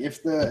 Like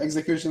if the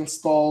execution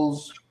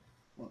stalls,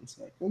 1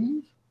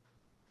 second,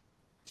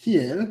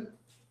 here,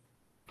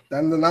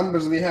 then the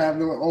numbers we have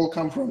will all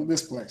come from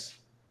this place,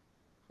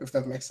 if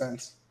that makes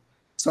sense.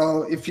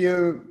 So if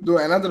you do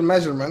another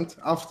measurement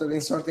after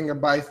inserting a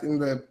byte in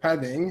the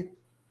padding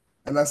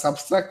and then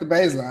subtract the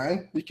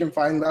baseline, you can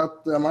find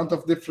out the amount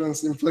of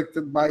difference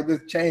inflicted by the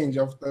change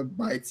of the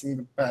bytes in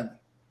the pad,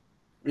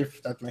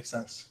 if that makes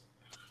sense.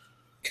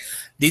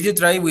 Did you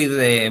try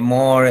with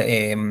more,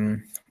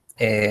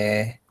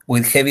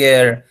 with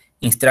heavier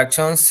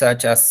instructions,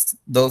 such as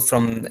those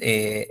from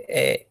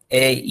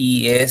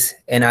AES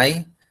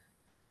NI,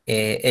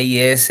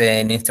 AES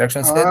and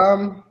instruction set?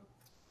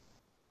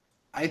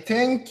 I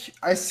think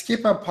I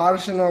skip a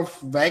portion of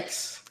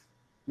VEX,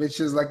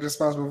 which is like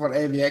responsible for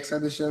AVX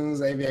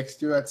additions,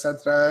 AVX2,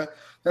 etc.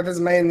 That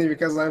is mainly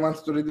because I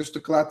wanted to reduce the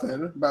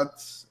clutter,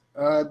 but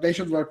they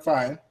should work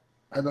fine.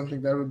 I don't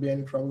think there would be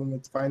any problem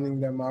with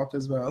finding them out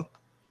as well.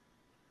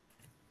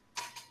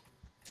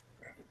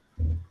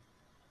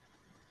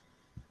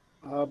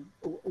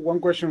 One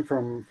question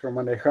from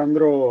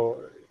Alejandro.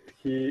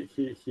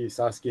 He's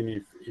asking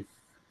if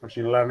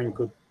machine learning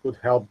could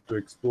help to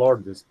explore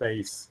the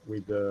space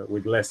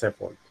with less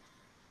effort.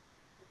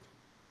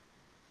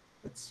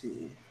 Let's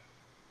see.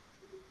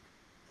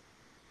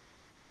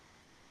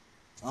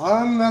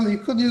 Well, you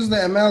could use the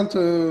ML to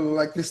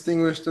like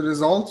distinguish the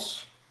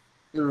results.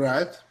 You're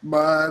right,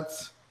 but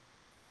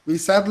we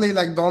sadly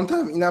like don't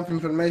have enough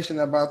information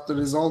about the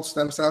results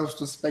themselves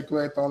to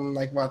speculate on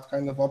like what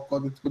kind of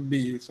opcode it could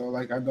be. So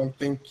like I don't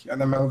think an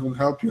ML will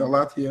help you a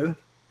lot here.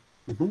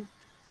 Mm-hmm.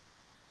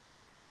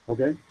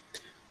 Okay.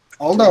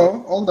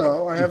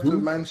 Although I have to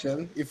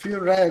mention, if you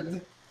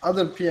read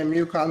other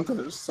PMU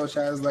counters, such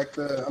as like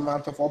the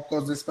amount of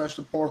opcodes dispatched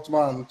to port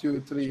 1,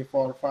 2, 3,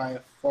 4,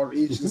 5 for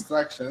each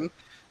instruction,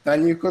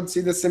 then you could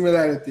see the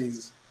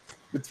similarities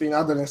between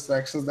other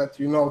instructions that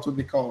you know to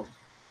decode.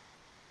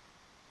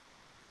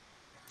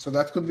 So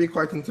that could be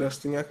quite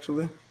interesting,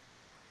 actually.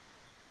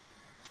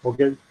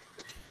 Okay.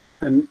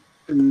 And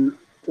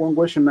one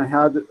question I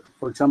had,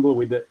 for example,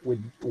 with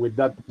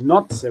that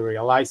not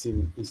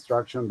serializing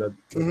instruction that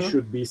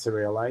should be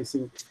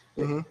serializing,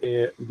 do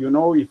you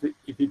know if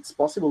it's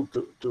possible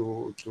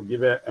to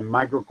give a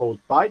microcode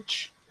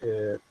patch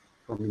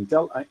from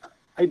Intel?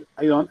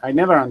 I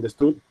never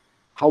understood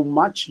how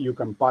much you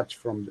can patch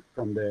from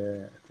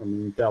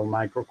Intel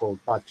microcode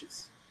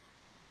patches.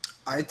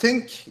 I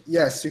think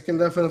yes, you can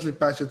definitely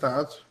patch it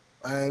out,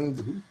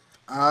 and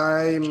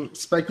I'm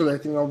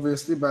speculating,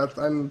 obviously, but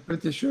I'm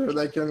pretty sure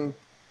they can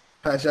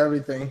patch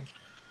everything,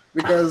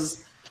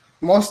 because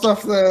most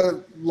of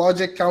the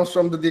logic comes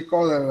from the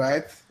decoder,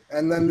 right?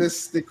 And then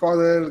this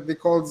decoder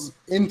decodes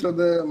into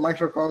the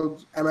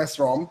microcode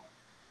MS-ROM,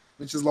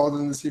 which is loaded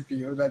in the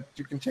CPU that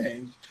you can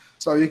change.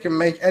 So you can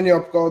make any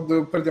opcode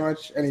do pretty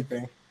much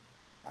anything.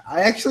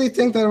 I actually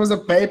think there was a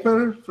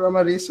paper from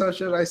a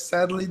researcher, I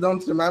sadly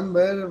don't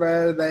remember,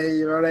 where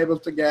they were able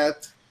to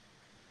get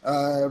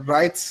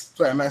writes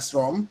to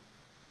MS-ROM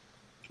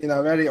in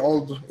a very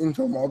old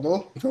Intel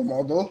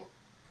model,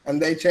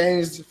 and they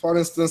changed, for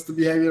instance, the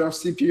behavior of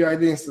CPU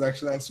ID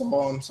instruction and so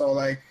on. So,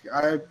 like,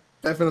 I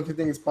definitely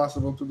think it's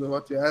possible to do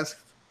what you asked.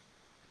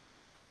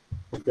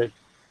 Okay.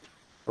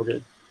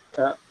 Okay.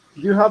 Do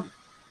you have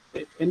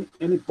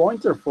any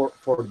pointer for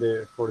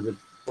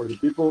the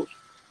people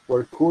who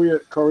are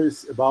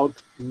curious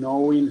about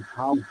knowing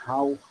how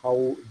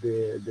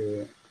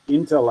the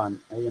Intel and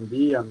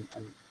AMD and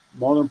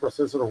modern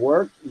processors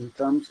work in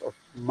terms of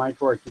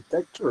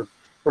microarchitecture?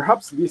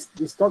 Perhaps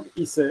this talk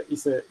is a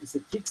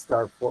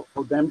kickstart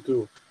for them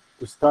to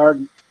start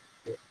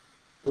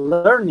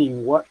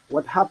learning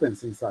what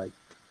happens inside.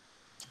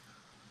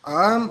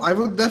 I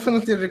would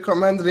definitely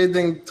recommend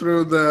reading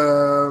through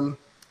the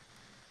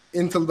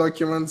Intel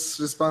documents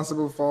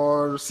responsible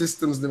for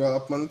systems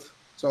development.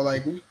 So,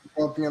 like,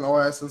 developing an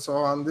OS and so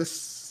on.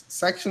 This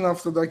section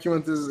of the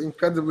document is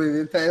incredibly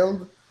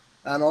detailed,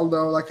 and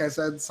although, like I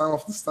said, some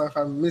of the stuff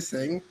I'm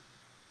missing,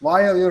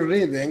 while you're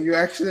reading, you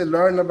actually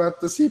learn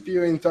about the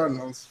CPU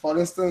internals. For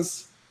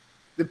instance,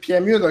 the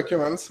PMU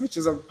documents, which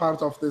is a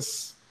part of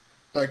this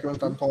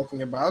document I'm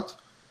talking about,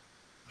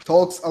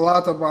 talks a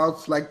lot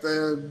about, like,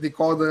 the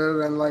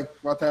decoder and, like,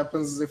 what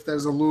happens if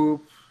there's a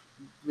loop,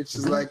 which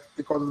is like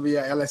decoded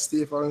via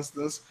LST, for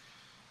instance.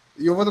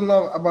 You wouldn't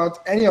know about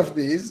any of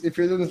these if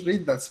you didn't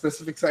read that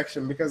specific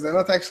section, because they're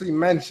not actually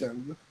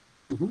mentioned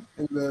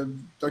in the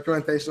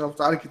documentation of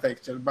the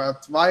architecture.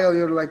 But while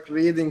you're, like,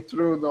 reading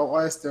through the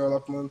OS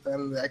development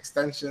and the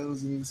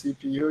extensions in the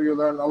CPU, you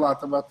learn a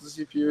lot about the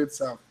CPU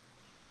itself.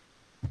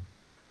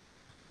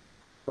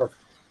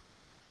 Perfect.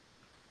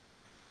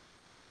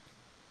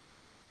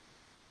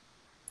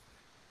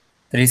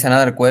 There is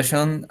another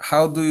question.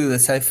 How do you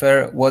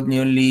decipher what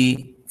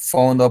newly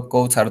found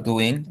opcodes are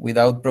doing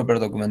without proper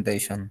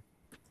documentation?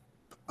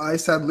 I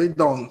sadly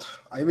don't.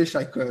 I wish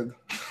I could.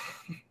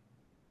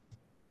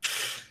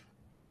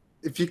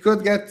 If you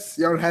could get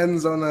your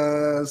hands on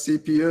a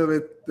CPU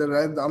with the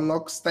red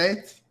unlock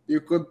state, you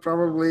could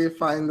probably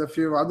find a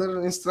few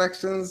other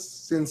instructions,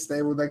 since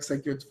they would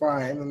execute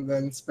fine, and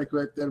then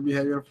speculate their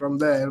behavior from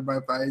there,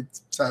 but I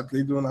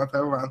sadly do not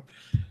have one.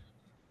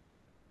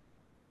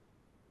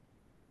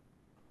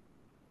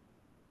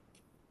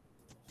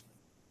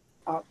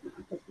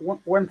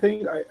 One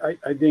thing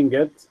I didn't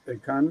get,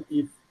 Khan,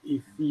 if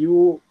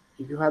you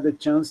had a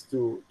chance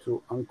to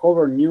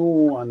uncover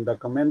new and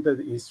documented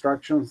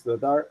instructions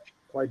that are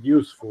quite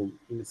useful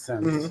in a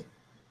sense,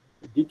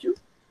 did you?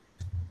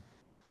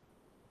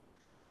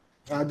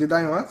 Did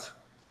I what?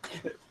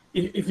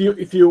 If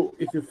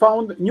you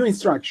found new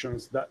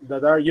instructions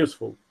that are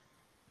useful.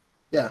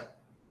 Yeah.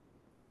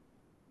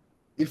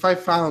 If I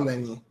found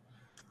any.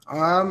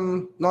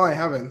 No, I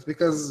haven't,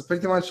 because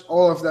pretty much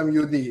all of them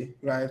UD,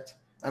 right?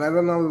 And I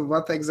don't know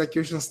what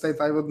execution state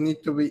I would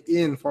need to be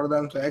in for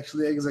them to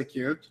actually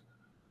execute.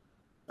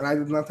 And I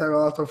did not have a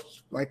lot of,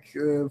 like,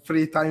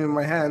 free time in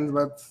my hand,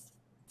 but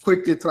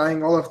quickly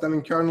trying all of them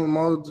in kernel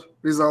mode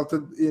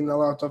resulted in a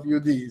lot of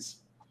UDs.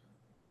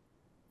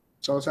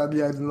 So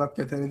sadly, I did not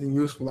get anything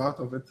useful out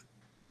of it.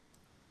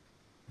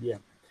 Yeah.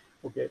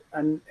 Okay.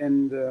 And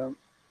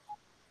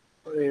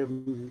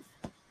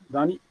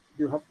Danny,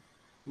 do you have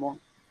more?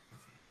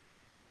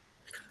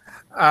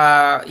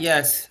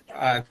 Yes,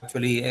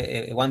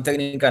 actually, one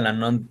technical and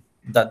not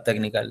that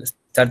technical.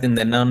 Starting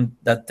the non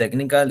that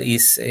technical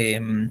is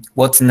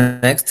what's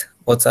next?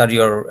 What are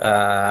your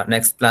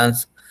next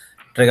plans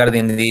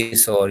regarding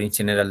this, or in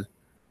general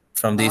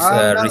from this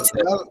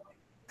research? Well,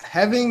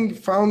 having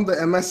found the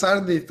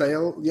MSR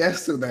detail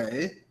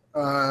yesterday,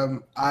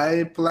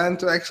 I plan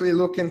to actually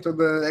look into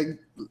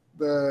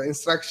the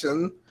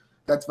instruction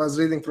that was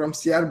reading from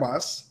CR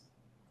bus.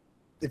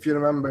 If you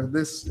remember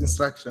this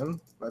instruction,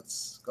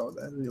 let's go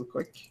there real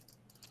quick.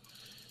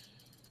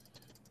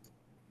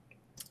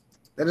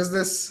 There is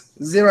this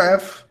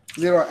 0F,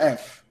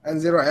 0F, and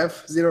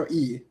 0F,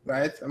 0E,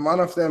 right? And one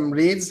of them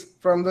reads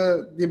from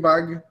the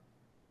debug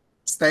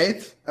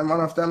state, and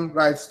one of them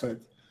writes to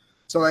it.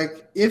 So,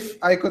 like, if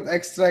I could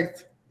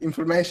extract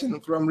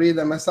information from read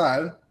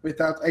MSR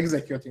without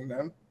executing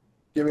them,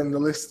 given the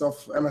list of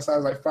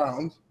MSRs I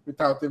found,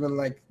 without even,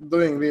 like,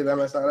 doing read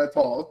MSR at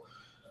all,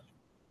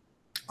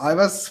 I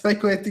was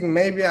speculating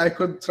maybe I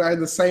could try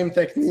the same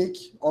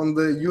technique on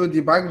the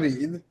udebug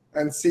read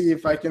and see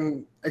if I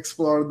can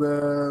explore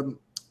the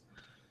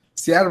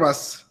CR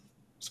bus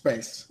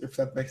space, if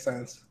that makes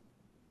sense.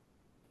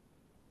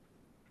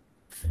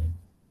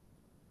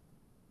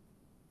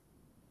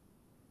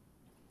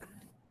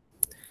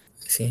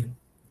 See.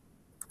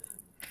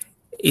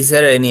 Is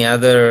there any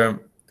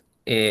other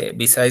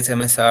besides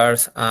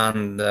MSRs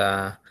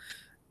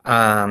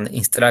and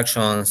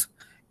instructions,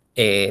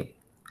 do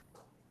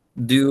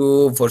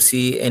you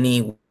foresee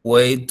any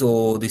way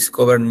to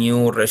discover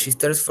new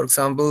registers, for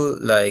example?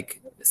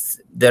 Like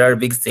there are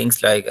big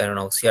things like, I don't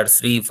know,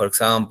 CR3, for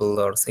example,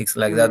 or things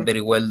like that,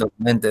 very well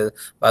documented.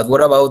 But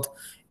what about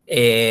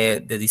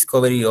the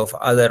discovery of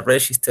other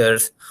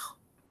registers,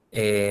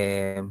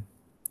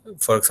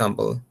 for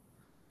example?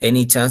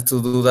 Any chance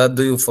to do that?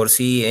 Do you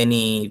foresee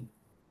any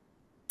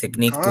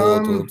technique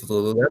to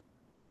do that?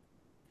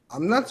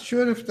 I'm not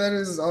sure if there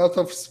is a lot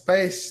of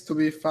space to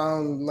be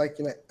found like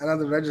in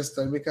another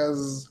register,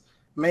 because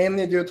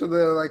mainly due to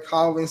the like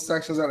how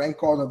instructions are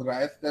encoded,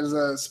 right? There's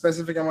a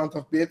specific amount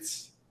of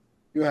bits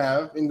you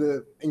have in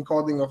the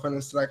encoding of an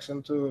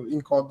instruction to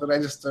encode the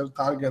register,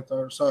 target,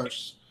 or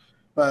source.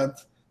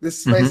 But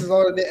this space is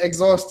already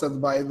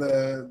exhausted by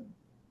the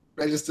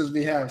registers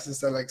we have, since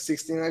there are like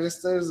 16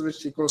 registers,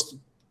 which equals to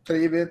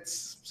 3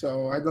 bits.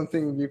 So I don't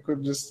think you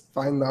could just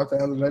find out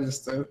another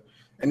register.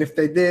 And if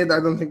they did, I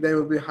don't think they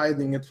would be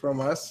hiding it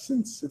from us,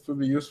 since it would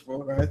be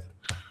useful, right?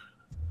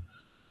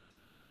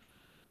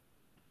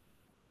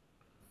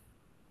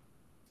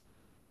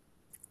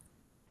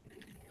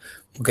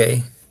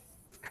 Okay.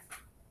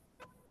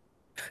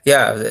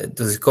 Yeah, to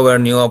discover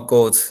new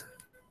opcodes,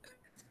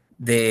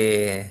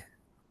 the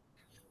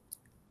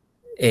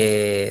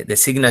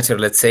signature,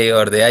 let's say,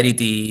 or the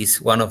arity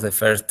is one of the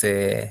first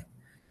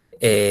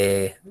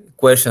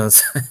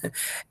questions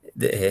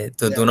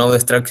to know the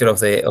structure of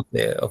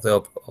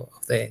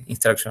the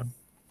instruction.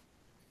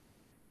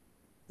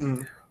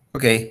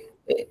 Okay.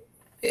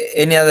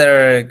 Any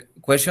other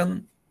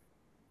question?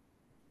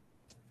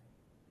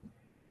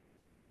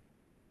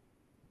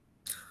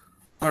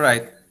 All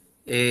right.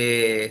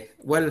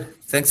 Well,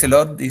 thanks a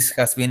lot. This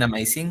has been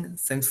amazing.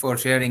 Thanks for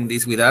sharing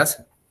this with us.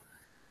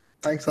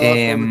 Thanks a lot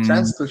for the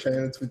chance to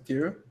share it with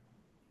you.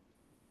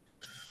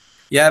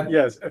 Yeah.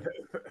 Yes.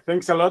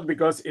 Thanks a lot,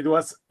 because it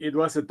was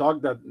a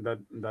talk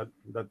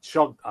that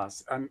shocked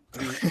us, and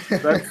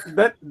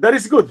that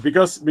is good,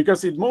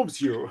 because it moves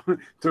you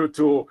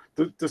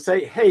to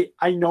say, hey,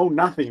 I know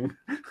nothing,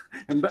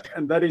 and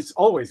that is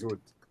always good.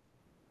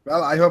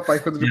 Well, I hope I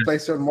could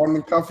replace your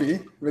morning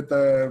coffee with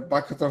a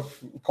bucket of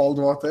cold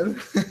water.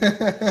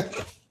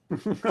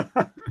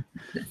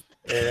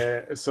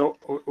 So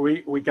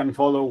we can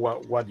follow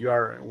what you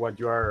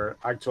are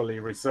actually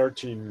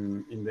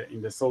researching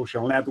in the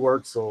social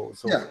network. So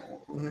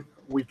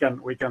we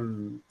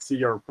can see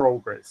your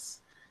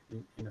progress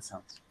in a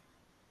sense.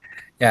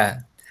 Yeah,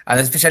 and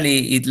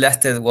especially it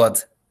lasted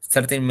what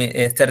 30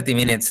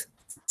 minutes,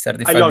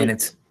 35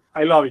 minutes.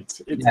 I love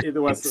it. It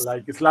was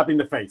like a slap in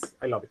the face.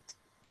 I love it.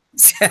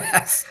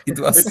 Yes, it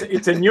was.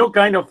 It's a new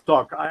kind of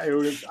talk. I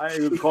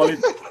will call it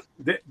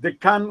the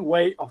Khan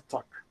way of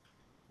talk.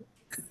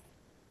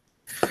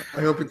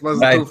 I hope it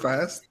wasn't too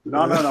fast.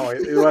 No.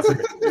 It was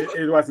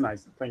okay. It was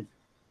nice. Thank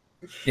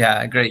you.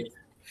 Yeah, great.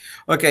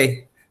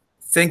 Okay,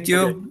 thank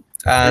you,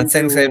 and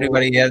thanks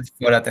everybody else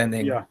for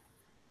attending. Yeah,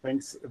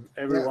 thanks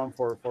everyone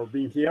for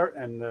being here.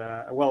 And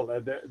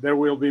there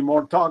will be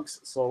more talks.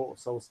 So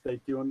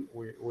stay tuned.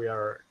 We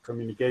are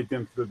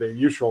communicating through the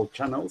usual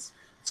channels.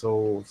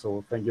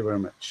 So thank you very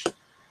much.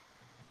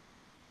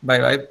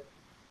 Bye.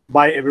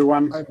 Bye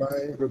everyone. Bye.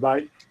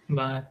 Goodbye.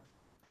 Bye.